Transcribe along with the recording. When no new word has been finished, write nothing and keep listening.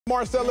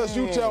Marcellus,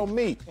 you tell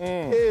me,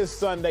 is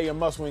Sunday a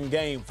must-win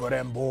game for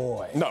them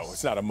boys? No,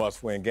 it's not a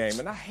must-win game.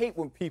 And I hate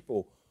when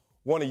people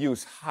want to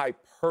use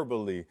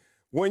hyperbole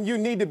when you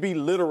need to be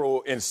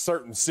literal in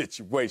certain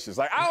situations.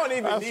 Like, I don't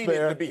even need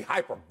it to be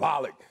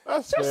hyperbolic.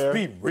 Just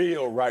be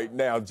real right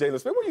now,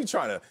 Jaylon Smith. What are you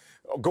trying to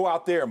go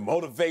out there and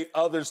motivate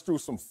others through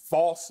some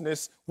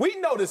falseness? We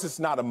know this is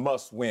not a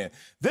must-win.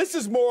 This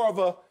is more of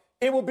a,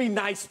 it would be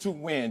nice to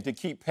win to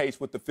keep pace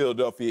with the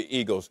Philadelphia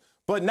Eagles,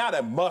 but not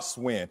a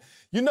must-win.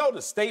 You know,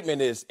 the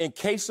statement is, in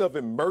case of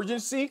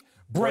emergency,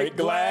 break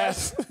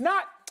glass.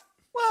 Not,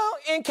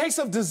 well, in case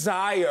of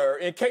desire,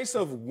 in case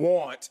of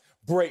want,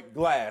 break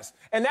glass.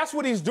 And that's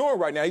what he's doing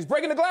right now. He's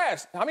breaking the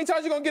glass. How many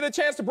times are you going to get a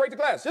chance to break the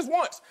glass? Just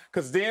once.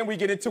 Because then we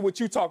get into what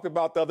you talked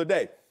about the other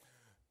day.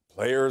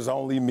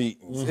 Players-only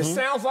meetings. It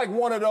sounds like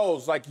one of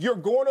those, like you're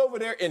going over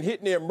there and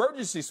hitting the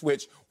emergency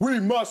switch. We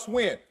must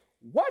win.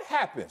 What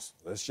happens?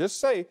 Let's just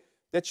say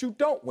that you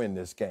don't win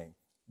this game.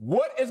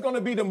 What is going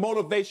to be the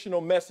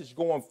motivational message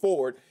going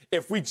forward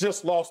if we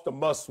just lost a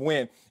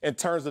must-win in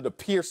terms of the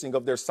piercing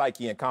of their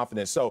psyche and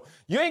confidence? So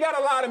you ain't got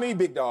to lie to me,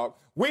 big dog.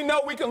 We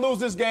know we can lose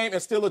this game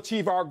and still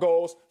achieve our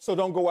goals, so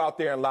don't go out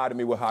there and lie to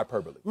me with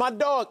hyperbole. My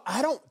dog,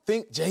 I don't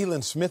think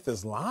Jaylon Smith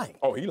is lying.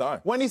 Oh, he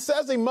lying. When he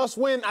says they must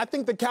win, I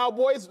think the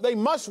Cowboys, they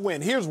must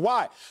win. Here's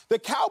why. The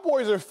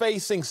Cowboys are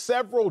facing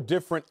several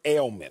different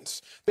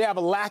ailments. They have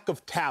a lack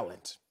of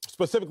talent.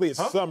 Specifically,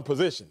 it's some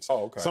positions.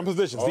 Some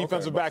positions,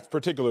 defensive backs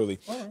particularly.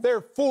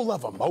 They're full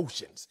of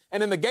emotions.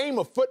 And in the game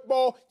of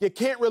football, you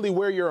can't really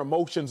wear your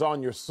emotions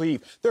on your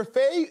sleeve.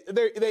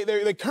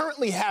 They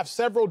currently have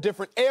several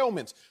different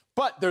ailments,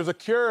 but there's a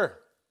cure.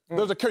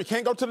 There's a cure. You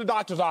can't go to the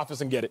doctor's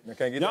office and get it. You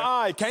can't get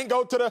you can't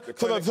go to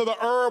the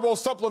herbal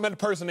supplement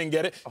person and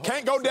get it.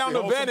 Can't go down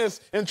to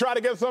Venice and try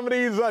to get some of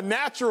these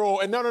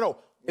natural. And no.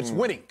 It's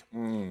winning.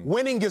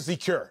 Winning is the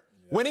cure.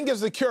 Winning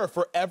is the cure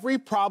for every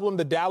problem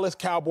the Dallas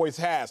Cowboys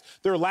has.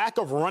 Their lack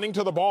of running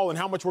to the ball and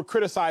how much we're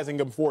criticizing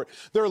them for it.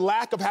 Their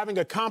lack of having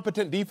a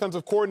competent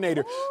defensive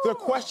coordinator. Their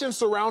questions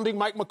surrounding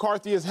Mike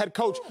McCarthy as head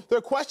coach.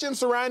 Their questions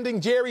surrounding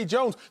Jerry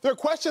Jones. Their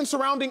questions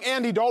surrounding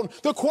Andy Dalton.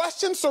 The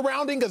questions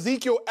surrounding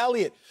Ezekiel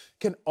Elliott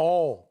can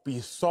all be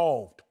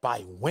solved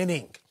by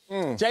winning.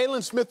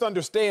 Jaylon Smith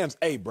understands,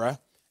 hey, bruh,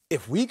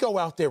 if we go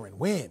out there and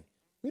win,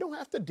 we don't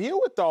have to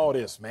deal with all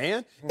this,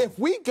 man. If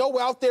we go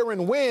out there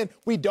and win,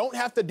 we don't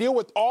have to deal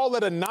with all of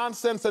the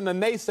nonsense and the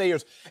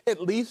naysayers, at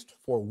least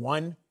for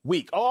 1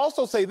 week. I'll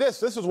also say this.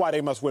 This is why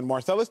they must win,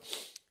 Marcellus.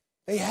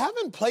 They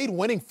haven't played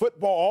winning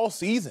football all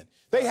season.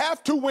 They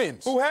have 2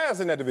 wins. Who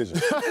has in that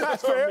division?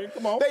 That's fair. I mean,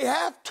 come on. They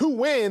have 2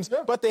 wins,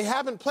 but they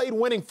haven't played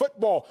winning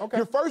football.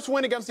 Your first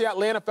win against the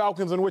Atlanta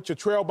Falcons, in which you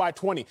trail by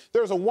 20.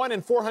 There's a 1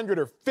 in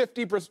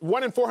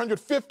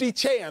 450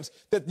 chance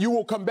that you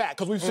will come back,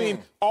 because we've seen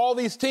all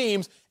these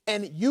teams,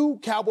 and you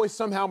Cowboys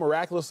somehow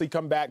miraculously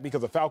come back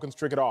because the Falcons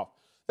trick it off.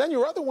 Then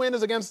your other win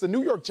is against the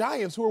New York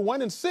Giants, who are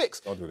 1 in 6.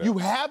 Don't do that. You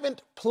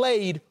haven't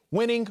played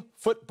winning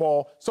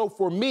football, so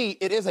for me,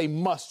 it is a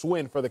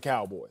must-win for the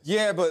Cowboys.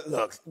 Yeah, but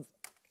look,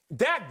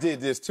 Dak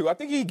did this too. I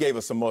think he gave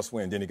us a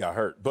must-win, then he got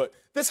hurt. But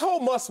this whole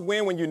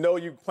must-win when you know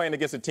you're playing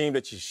against a team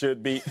that you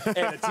should beat and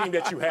a team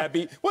that you have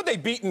beat. What they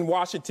beat in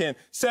Washington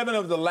 7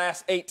 of the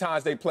last 8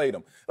 times they played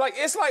them. Like,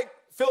 it's like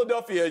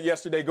Philadelphia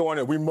yesterday going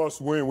in, we must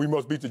win, we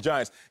must beat the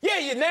Giants. Yeah,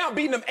 you're now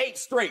beating them 8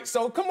 straight.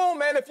 So come on,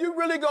 man, if you're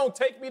really going to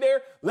take me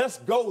there, let's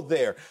go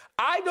there.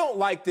 I don't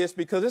like this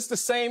because it's the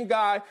same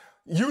guy.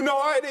 You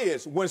know how it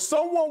is. When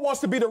someone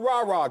wants to be the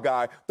rah-rah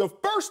guy, the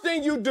first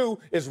thing you do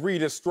is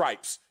read his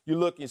stripes. You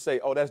look and say,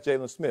 oh, that's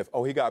Jaylon Smith.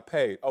 Oh, he got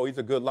paid. Oh, he's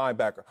a good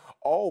linebacker.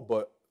 Oh,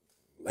 but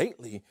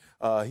lately,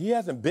 he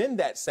hasn't been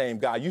that same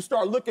guy. You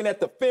start looking at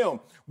the film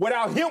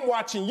without him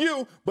watching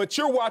you, but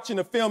you're watching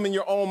the film in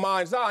your own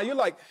mind's eye. You're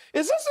like,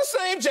 is this the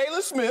same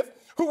Jaylon Smith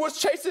who was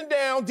chasing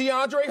down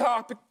DeAndre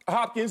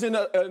Hopkins in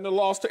the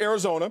loss to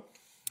Arizona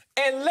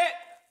and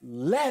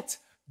let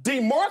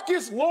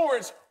DeMarcus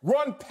Lawrence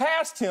run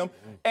past him,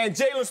 and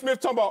Jaylon Smith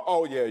talking about,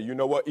 oh, yeah, you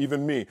know what,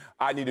 even me,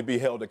 I need to be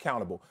held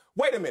accountable.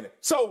 Wait a minute.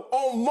 So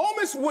on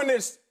moments when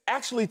it's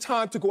actually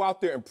time to go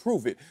out there and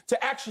prove it,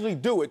 to actually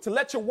do it, to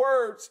let your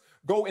words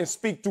go and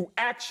speak through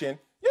action,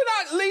 you're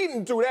not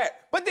leading through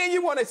that. But then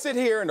you want to sit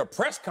here in a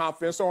press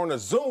conference or on a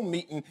Zoom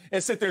meeting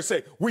and sit there and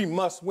say, we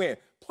must win.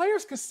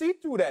 Players can see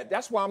through that.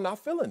 That's why I'm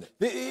not feeling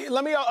it.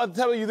 Let me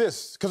tell you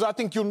this, because I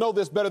think you'll know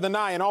this better than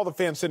I and all the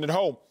fans sitting at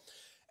home.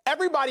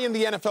 Everybody in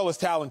the NFL is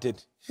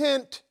talented.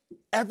 Hint,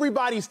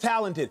 everybody's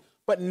talented,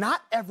 but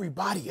not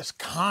everybody is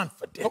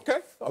confident.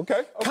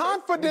 Okay.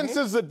 Confidence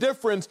is the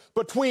difference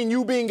between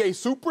you being a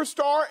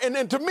superstar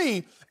and to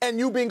me, and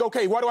you being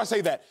okay. Why do I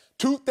say that?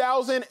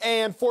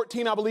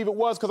 2014, I believe it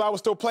was, because I was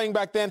still playing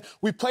back then.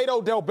 We played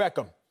Odell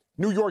Beckham,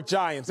 New York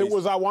Giants. It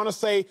was, I want to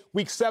say,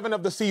 week 7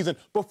 of the season,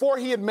 before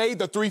he had made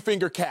the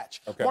 3-finger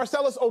catch.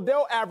 Marcellus,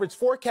 Odell averaged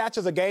 4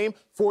 catches a game,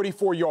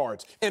 44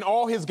 yards. In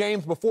all his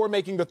games before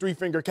making the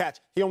 3-finger catch,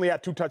 he only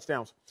had 2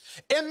 touchdowns.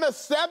 In the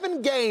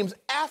 7 games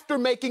after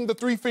making the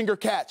 3-finger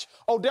catch,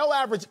 Odell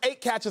averaged 8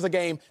 catches a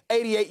game,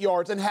 88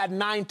 yards, and had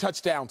 9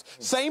 touchdowns.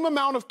 Same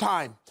amount of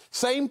time,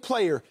 Same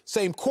player,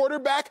 same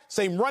quarterback,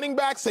 same running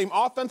back, same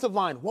offensive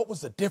line. What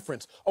was the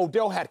difference?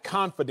 Odell had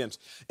confidence.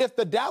 If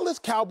the Dallas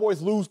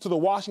Cowboys lose to the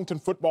Washington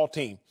football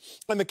team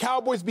and the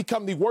Cowboys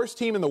become the worst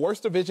team in the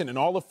worst division in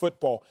all of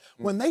football,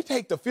 when they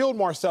take the field,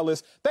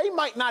 Marcellus, they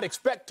might not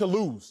expect to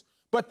lose,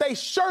 but they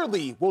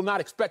surely will not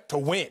expect to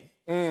win.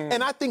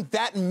 And I think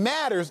that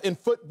matters in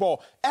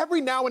football. Every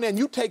now and then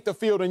you take the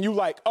field and you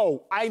like,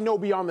 oh, I know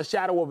beyond the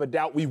shadow of a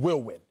doubt we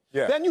will win.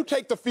 Yeah. Then you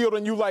take the field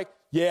and you like,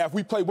 yeah, if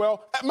we play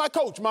well. My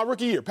coach, my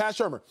rookie year, Pat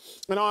Shermer.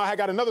 And I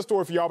got another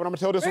story for y'all, but I'm going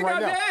to tell this one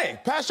right now. Dang.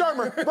 Pat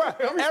Shermer,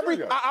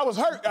 bro, I was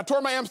hurt. I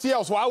tore my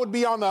MCL, so I would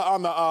be on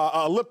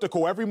the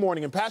elliptical every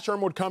morning, and Pat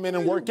Shermer would come in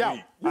and work out.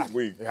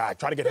 I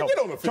try to get healthy.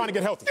 Trying to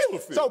get healthy.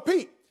 So,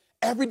 Pete,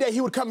 every day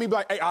he would come to me and be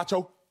like, hey,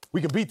 Acho,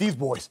 we can beat these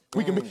boys.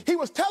 We can beat. He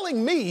was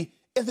telling me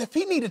as if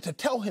he needed to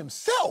tell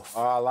himself.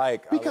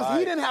 Because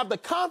he didn't have the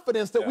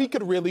confidence that we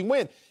could really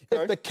win.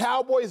 Okay. If the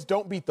Cowboys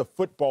don't beat the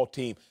football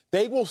team,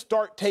 they will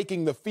start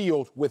taking the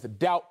field with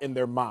doubt in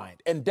their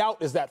mind. And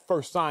doubt is that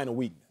first sign of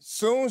weakness.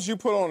 Soon as you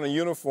put on a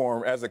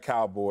uniform as a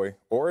Cowboy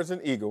or as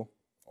an Eagle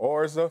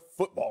or as a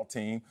football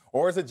team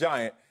or as a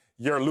Giant,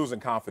 you're losing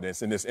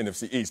confidence in this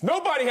NFC East.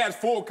 Nobody has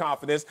full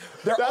confidence.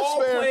 They're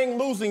all playing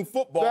losing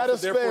football, so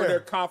therefore their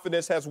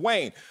confidence has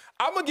waned.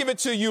 I'm going to give it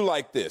to you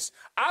like this.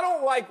 I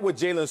don't like what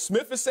Jaylon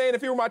Smith is saying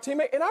if he were my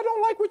teammate, and I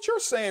don't like what you're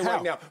saying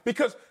right now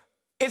because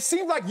it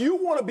seems like you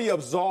want to be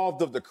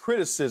absolved of the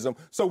criticism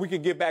so we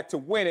can get back to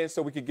winning,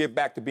 so we can get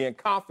back to being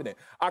confident.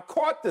 I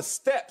caught the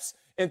steps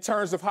in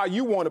terms of how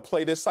you want to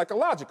play this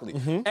psychologically,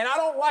 and I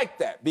don't like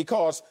that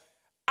because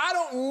I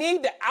don't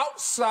need the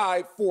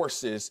outside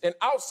forces and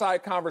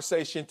outside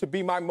conversation to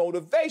be my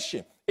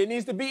motivation. It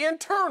needs to be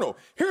internal.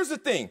 Here's the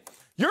thing.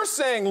 You're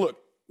saying, look,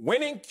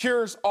 winning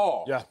cures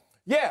all.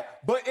 Yeah,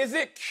 but is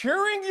it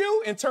curing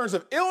you in terms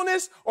of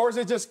illness or is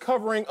it just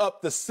covering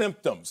up the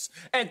symptoms?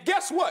 And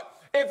guess what?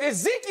 If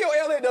Ezekiel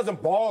Elliott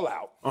doesn't ball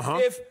out,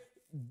 if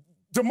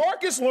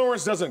DeMarcus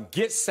Lawrence doesn't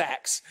get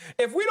sacks,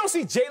 if we don't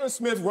see Jaylon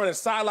Smith running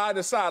sideline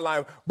to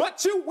sideline,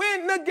 but you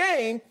win the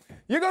game,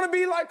 you're going to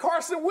be like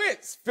Carson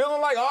Wentz,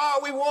 feeling like, oh,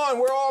 we won,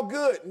 we're all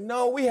good.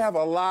 No, we have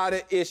a lot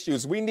of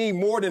issues. We need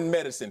more than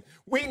medicine.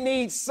 We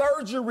need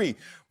surgery.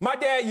 My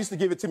dad used to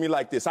give it to me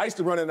like this. I used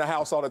to run in the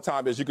house all the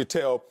time. As you could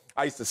tell,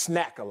 I used to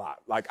snack a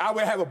lot. Like, I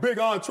would have a big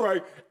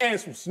entree and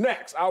some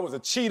snacks. I was a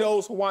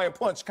Cheetos, Hawaiian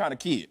Punch kind of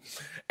kid.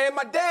 And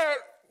my dad,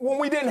 when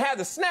we didn't have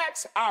the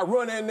snacks, I'd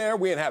run in there.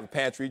 We didn't have a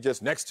pantry,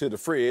 just next to the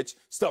fridge,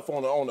 stuff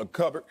on the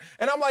cupboard.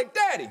 And I'm like,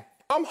 Daddy,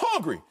 I'm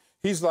hungry.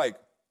 He's like,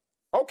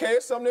 okay,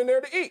 there's something in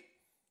there to eat.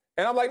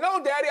 And I'm like,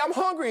 no, Daddy, I'm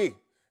hungry.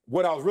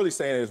 What I was really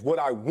saying is what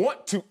I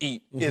want to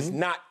eat is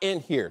not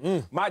in here.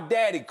 My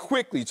daddy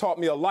quickly taught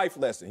me a life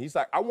lesson. He's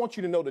like, I want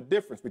you to know the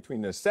difference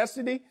between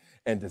necessity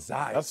and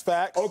desire. That's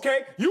facts.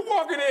 Okay? You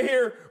walking in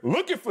here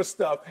looking for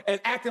stuff and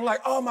acting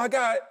like, oh, my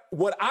God,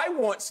 what I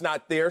want's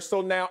not there,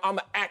 so now I'm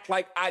going to act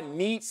like I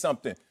need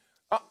something.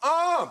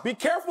 Be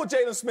careful,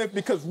 Jaylon Smith,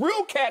 because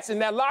real cats in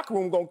that locker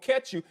room going to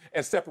catch you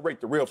and separate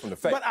the real from the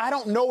fake. But I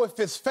don't know if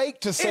it's fake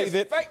to say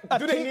that. Fake.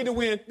 Do they need to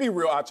win? Be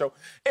real, Acho.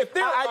 If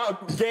they're a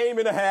game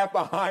and a half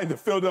behind the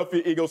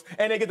Philadelphia Eagles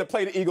and they get to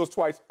play the Eagles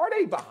twice, are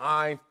they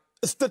behind?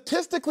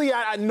 Statistically,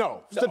 I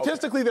know.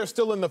 Statistically, they're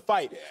still in the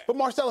fight. Yeah. But,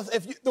 Marcellus,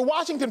 the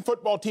Washington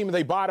football team is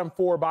a bottom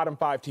 4, bottom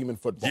 5 team in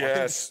football.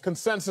 Yes.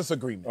 Consensus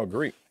agreement.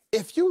 Agree.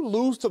 If you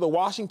lose to the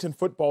Washington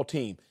football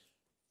team,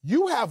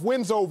 you have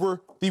wins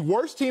over the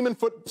worst team in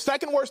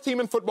second worst team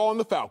in football in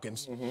the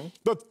Falcons,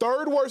 the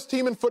third worst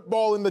team in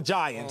football in the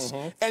Giants,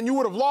 and you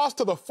would have lost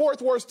to the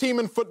fourth worst team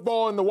in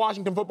football in the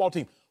Washington football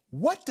team.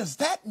 What does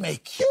that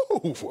make you?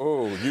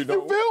 Whoa, you know.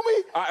 You feel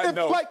me? I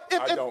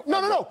know.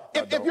 No.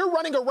 If you're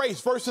running a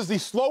race versus the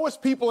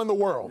slowest people in the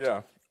world,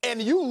 and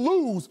you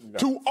lose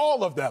to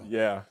all of them,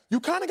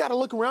 you kind of got to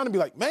look around and be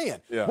like, man,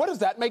 what does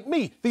that make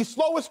me? The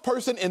slowest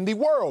person in the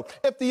world.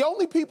 If the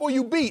only people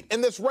you beat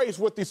in this race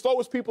with the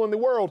slowest people in the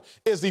world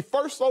is the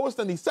first slowest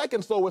and the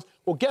second slowest,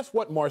 well, guess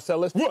what,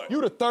 Marcellus? What?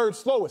 You're the third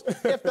slowest.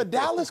 If the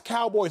Dallas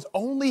Cowboys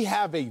only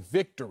have a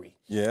victory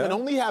and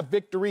only have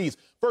victories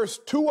versus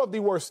 2 of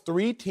the worst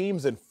 3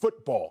 teams in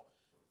football,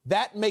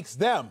 that makes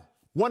them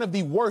one of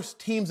the worst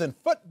teams in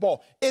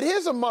football. It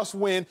is a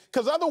must-win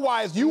because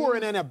otherwise you are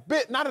in an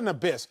abyss, not an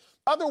abyss.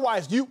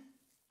 Otherwise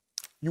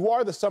you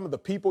are the sum of the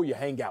people you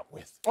hang out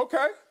with.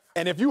 Okay.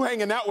 And if you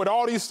hanging out with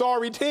all these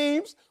sorry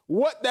teams,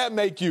 what that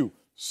make you?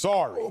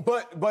 Sorry.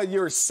 But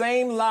your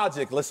same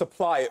logic, let's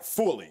apply it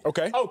fully.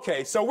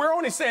 Okay, so we're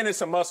only saying it's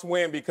a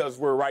must-win because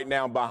we're right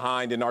now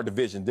behind in our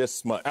division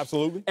this much.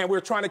 Absolutely. And we're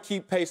trying to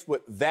keep pace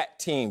with that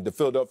team, the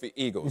Philadelphia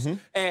Eagles.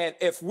 And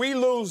if we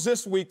lose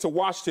this week to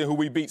Washington, who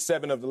we beat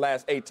 7 of the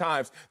last 8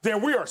 times,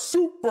 then we are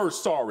super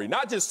sorry.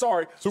 Not just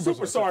sorry,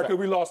 super sorry because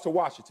we lost to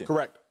Washington.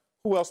 Correct.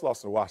 Who else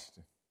lost to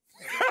Washington?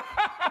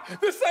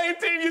 The same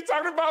team you're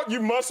talking about, you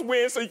must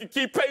win so you can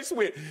keep pace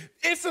with.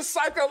 It's a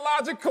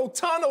psychological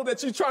tunnel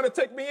that you're trying to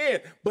take me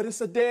in, but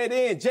it's a dead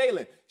end.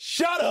 Jaylon,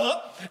 shut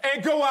up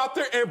and go out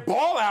there and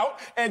ball out,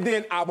 and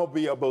then I'm going to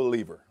be a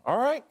believer. All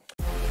right?